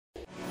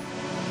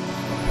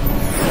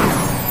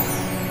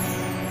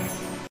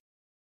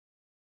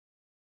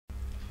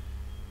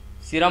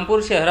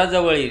श्रीरामपूर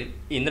शहराजवळील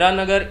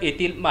इंदिरानगर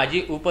येथील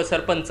माजी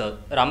उपसरपंच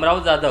रामराव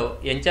जाधव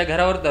यांच्या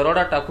घरावर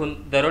दरोडा टाकून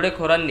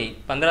दरोडेखोरांनी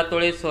 15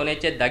 तोळे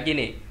सोन्याचे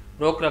दागिने,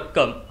 रोख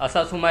रक्कम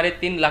असा सुमारे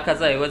 3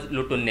 लाखाचा ऐवज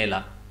लुटून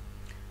नेला।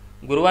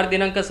 गुरुवार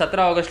दिनांक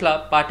 17 ऑगस्टला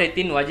पहाटे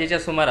 3 वाजेच्या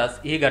सुमारास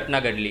ही घटना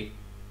घडली।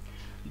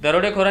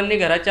 दरोडेखोरांनी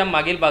घराच्या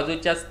मागील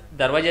बाजूच्या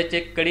दरवाजाचे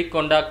कडी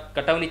कोंडा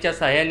कटावणीच्या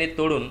सहाय्याने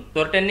तोडून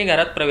चोरट्यांनी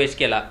घरात प्रवेश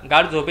केला।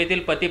 गाढ झोपेतील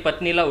पती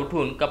पत्नीला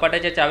उठवून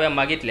कपाटाच्या चाव्या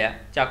मागितल्या।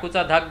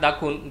 चाकूचा धाक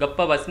दाखवून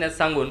गप्प बसण्यास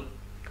सांगून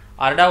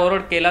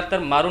आरडाओरड केला तर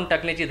मारून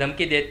टाकण्याची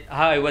धमकी देत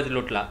हा ऐवज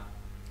लुटला।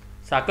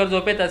 साखर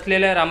झोपेत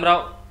असलेल्या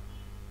रामराव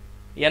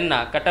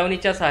यांना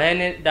कटावणीच्या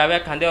सहाय्याने डाव्या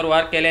खांद्यावर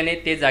वार केल्याने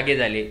ते जागे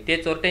झाले। ते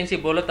चोरट्यांशी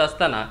बोलत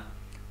असताना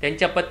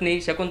त्यांच्या पत्नी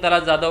शकुंतला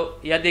जाधव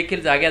या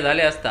देखील जाग्या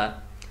झाल्या असता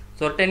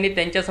चोरट्यांनी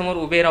त्यांच्यासमोर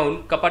उभे राहून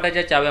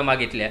कपाटाच्या चाव्या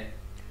मागितल्या।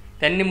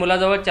 त्यांनी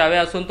मुलाजवळ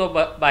चाव्या असून तो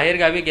बाहेर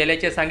गावी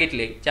गेल्याचे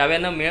सांगितले। चाव्या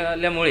न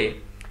मिळाल्यामुळे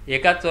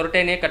एका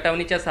चोरट्याने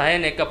कटावणीच्या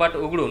सहाय्याने कपाट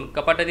उघडून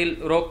कपाटातील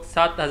रोख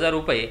 7,000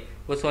 रुपये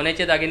व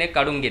सोन्याचे दागिने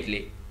काढून घेतले।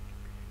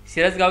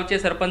 सिरसगावचे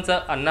सरपंच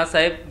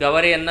अण्णासाहेब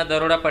गवारे यांना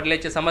दरोडा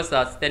पडल्याचे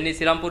समजताच त्यांनी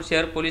श्रीरामपूर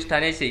शहर पोलीस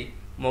ठाण्याशी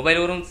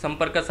मोबाईलवरून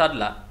संपर्क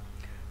साधला।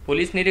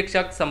 पोलीस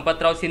निरीक्षक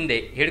संपतराव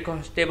शिंदे, हेड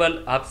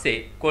कॉन्स्टेबल हापसे,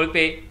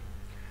 कोळपे,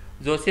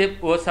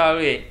 जोसेफ व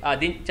साळवे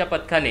आदींच्या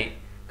पथकाने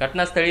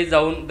घटनास्थळी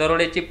जाऊन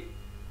दरोड्याची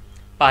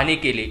पाहणी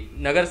केली।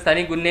 नगर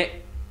स्थानिक गुन्हे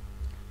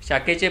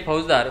शाखेचे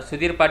फौजदार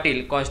सुधीर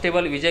पाटील,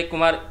 कॉन्स्टेबल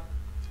विजयकुमार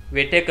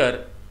वेटेकर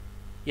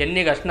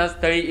यांनी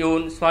घटनास्थळी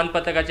येऊन श्वान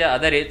पथकाच्या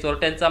आधारे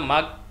चोरट्यांचा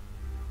माग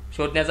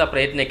शोधण्याचा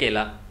प्रयत्न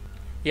केला।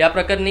 या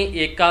प्रकरणी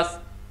एकास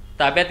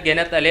ताब्यात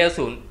घेण्यात आले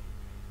असून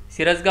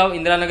सिरसगाव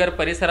इंदिरानगर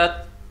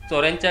परिसरात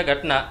चोऱ्यांच्या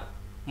घटना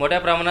मोठ्या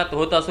प्रमाणात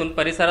होत असून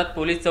परिसरात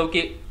पोलीस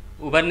चौकी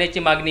उभारण्याची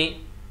मागणी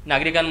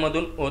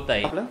नागरिकांमधून होत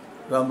आहे।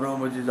 रामराव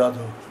म्हणजे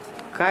जाधव।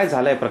 काय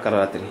झालंय प्रकार?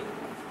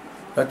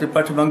 रात्री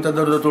पाठीमागचा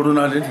दरवाजा तोडून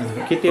आले।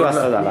 किती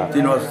वाजता झाला?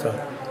 3 वाजता।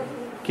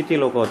 किती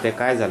लोक होते?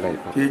 काय झालंय?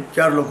 ते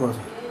 4 लोक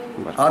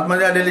होते।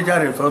 आतमध्ये आलेले 4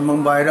 आहेत,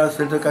 मग बाहेर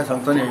असेल तर काय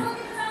सांगता नाही।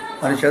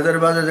 आणि शेजारी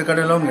बाजाच्या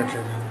कडे लावून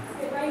घेतले।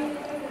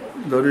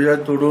 दरवाजा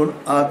तोडून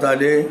आत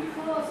आले,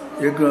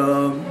 एक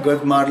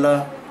गज मारला,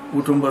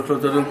 उठून बसलो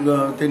तर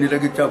त्यांनी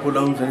लगेच चाकू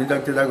लावून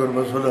जागच्या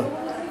जागेवर बसवलं।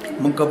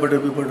 मग कपडे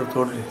बिपडे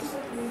तोडले।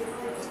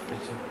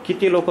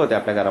 किती लोक होते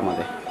आपल्या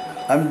घरामध्ये?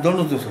 आम्ही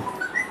 2च दिवस।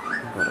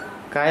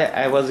 काय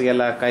ऐवज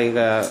गेला? काही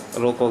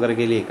रोख वगैरे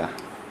गेली का?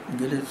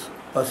 गेले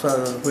 5-6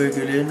 रुपये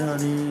गेले ना,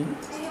 आणि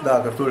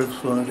 10 तोळे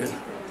सोनं गेलं।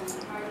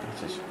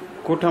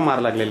 कुठं मार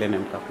लागलेले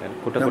नेमकं आपल्याला?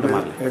 कुठं कुठं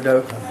मारले?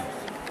 डाव्या खांद्यावर।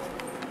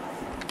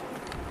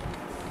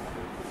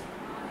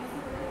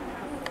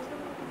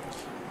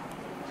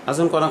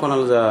 अजून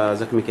कोणाकोणाला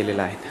जखमी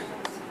केलेला आहे?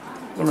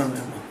 कोणा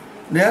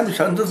नाही, आम्ही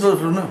शांतच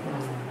बसलो ना।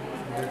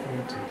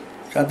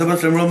 शांत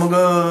बसल्यामुळं मग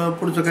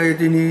पुढचं काही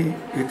त्यांनी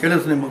हे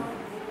केलंच नाही। मग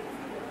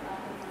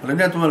मला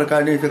नाही तुम्हाला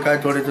काय न्यायचं, काय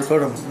तोडायचं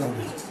थोडं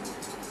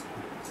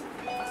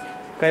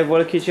काही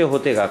ओळखीचे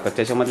होते का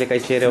त्याच्यामधले? काही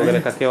चेहरे वगैरे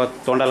का किंवा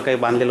तोंडाला काही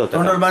बांधलेलं होतं?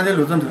 तोंडाला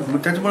बांधलेलं होतं ना, मग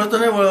त्याच्यामुळे तर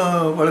नाही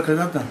ओळखलं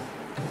जात ना।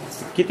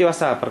 किती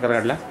वाजता हा प्रकार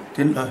घडला?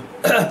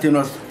 3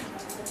 वाजता।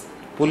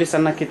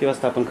 पोलिसांना किती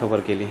वाजता आपण खबर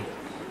केली?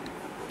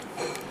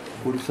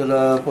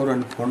 पोलिसाला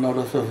पोरांनी फोन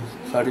लावला असं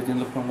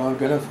 3:30ला फोन लावून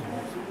गेला।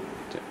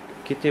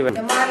 किती वेळ?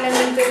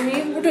 मारल्यानंतर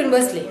मी उठून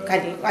बसले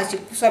खाली अशी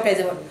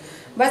सोफ्याजवळ।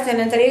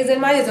 बसल्यानंतर एक जण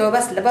माझ्याजवळ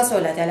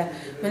बसवला। त्याला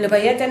म्हणलं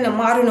भैया त्यांना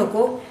मारू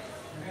नको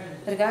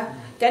तर का,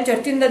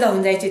 त्यांच्यावर 3दा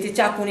धावून जायचे ते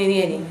चाकूने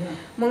याने।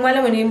 मग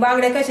मला म्हणे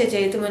बांगड्या कशाच्या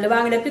आहेत? म्हणलं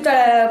बांगड्या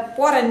पितळ्या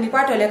पोरांनी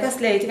पाठवल्या,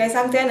 कसल्या आहे ते काही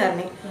सांगता येणार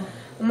नाही।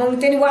 मग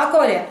त्यांनी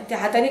वाकवल्या, त्या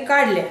हाताने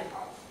काढल्या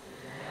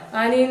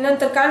आणि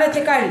नंतर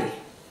कानातले काढले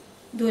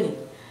दोन्ही।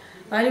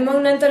 आणि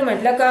मग नंतर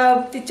म्हटलं का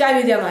ती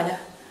चावी द्या मला,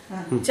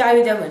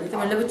 चावी द्या म्हणले। तर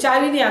म्हणलं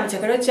चावी नाही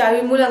आमच्याकडे,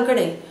 चावी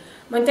मुलांकडे आहे।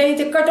 मग त्यांनी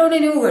ते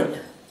कटवणीने उघडलं।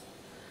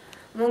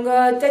 मग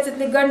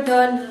त्याच्यातले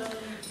गंठण,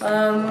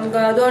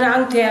 2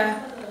 अंगठ्या,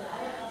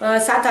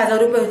 7,000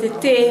 रुपये होते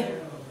ते,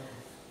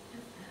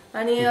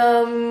 आणि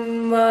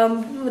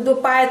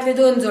पायातले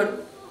 2 जोड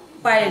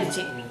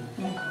पायाचे,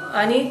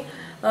 आणि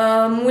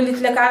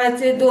मुलीतल्या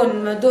कानाचे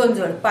 2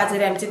 जोड 5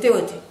 ग्रॅमचे ते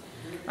होते,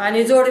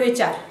 आणि जोडवे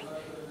 4।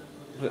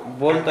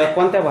 बोलतोय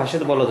कोणत्या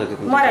भाषेत बोलत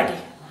होते? मराठी।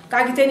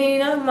 का की त्यांनी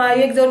ना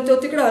एक जण तो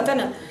तिकडं होता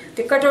ना,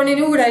 ते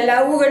कटवणीने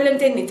उघडलं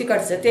त्यांनी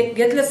तिकडचं ते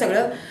घेतलं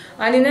सगळं,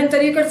 आणि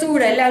नंतर इकडचं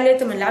उघडायला आले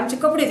तर म्हणलं आमचे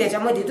कपडे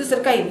त्याच्यामध्ये,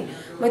 दुसरं काही नाही।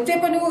 मग ते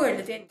पण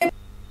उघडलं ते।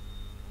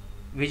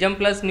 विजन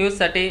प्लस न्यूज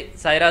साठी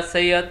सायरा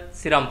सय्यद,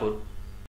 श्रीरामपूर।